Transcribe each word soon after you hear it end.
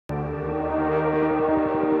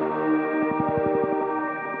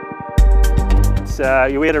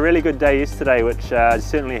We had a really good day yesterday, which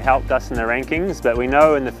certainly helped us in the rankings, but we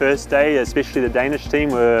know in the first day, especially the Danish team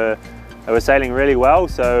were sailing really well,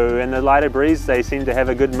 so in the lighter breeze they seem to have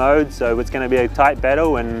a good mode, so it's going to be a tight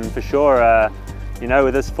battle, and for sure, you know,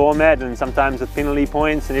 with this format and sometimes with penalty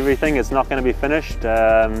points and everything, it's not going to be finished,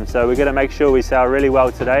 so we're going to make sure we sail really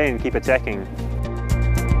well today and keep attacking.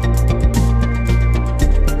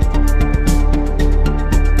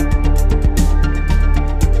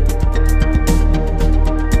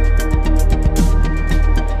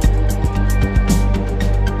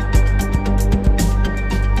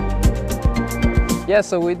 Yeah,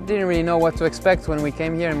 so we didn't really know what to expect when we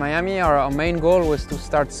came here in Miami. Our main goal was to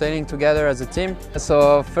start sailing together as a team.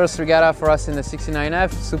 So first regatta for us in the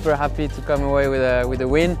 69F, super happy to come away with a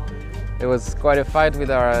win. It was quite a fight with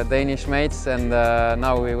our Danish mates, and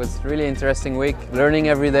now it was really interesting week, learning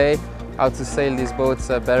every day how to sail these boats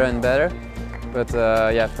better and better. But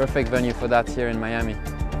yeah, perfect venue for that here in Miami.